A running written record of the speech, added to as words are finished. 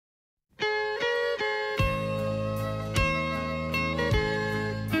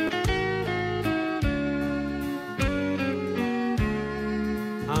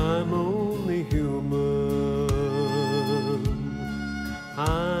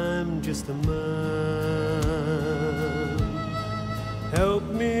just a man. Help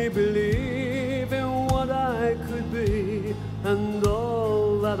me believe in what I could be and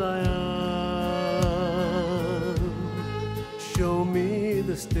all that I am. Show me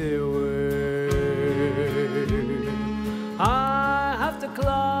the stairway I have to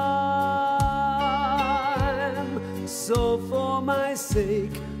climb. So for my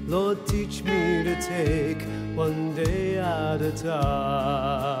sake, Lord, teach me to take one day at a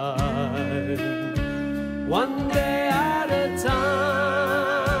time. One day at a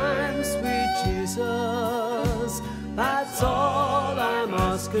time, sweet Jesus, that's all I'm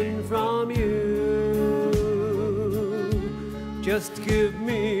asking from you. Just give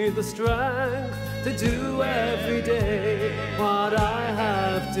me the strength to do every day what I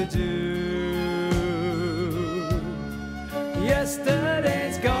have to do.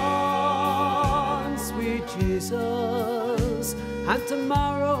 Yesterday's gone, sweet Jesus, and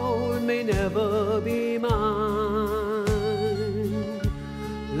tomorrow may never be mine.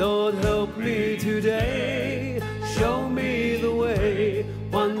 Lord, help me today, show me the way,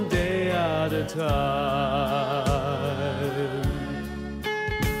 one day at a time.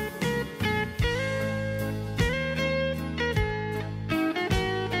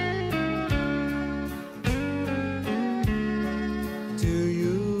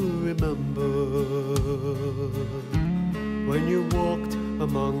 Remember when you walked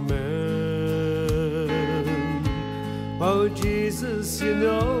among men? Oh Jesus, you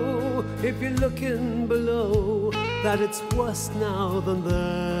know, if you're looking below, that it's worse now than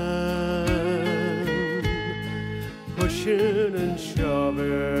then. Pushing and shoving,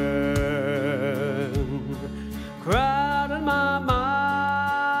 crowding my mind.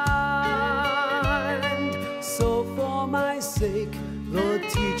 So for my sake, Lord,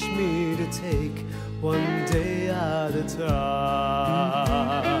 teach me to take one day at a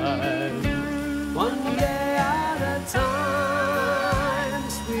time. One day at a time,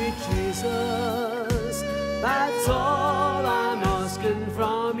 sweet Jesus, that's all I'm asking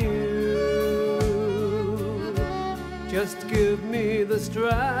from you. Just give me the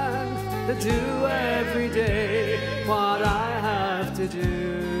strength to do every day what I have to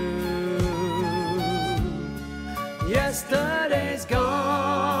do. Yesterday's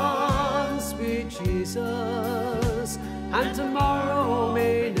gone, sweet Jesus, and tomorrow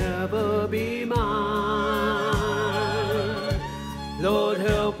may never be mine. Lord,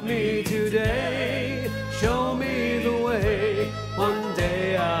 help me today, show me the way, one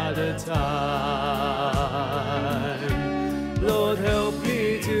day at a time. Lord, help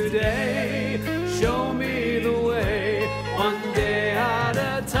me today.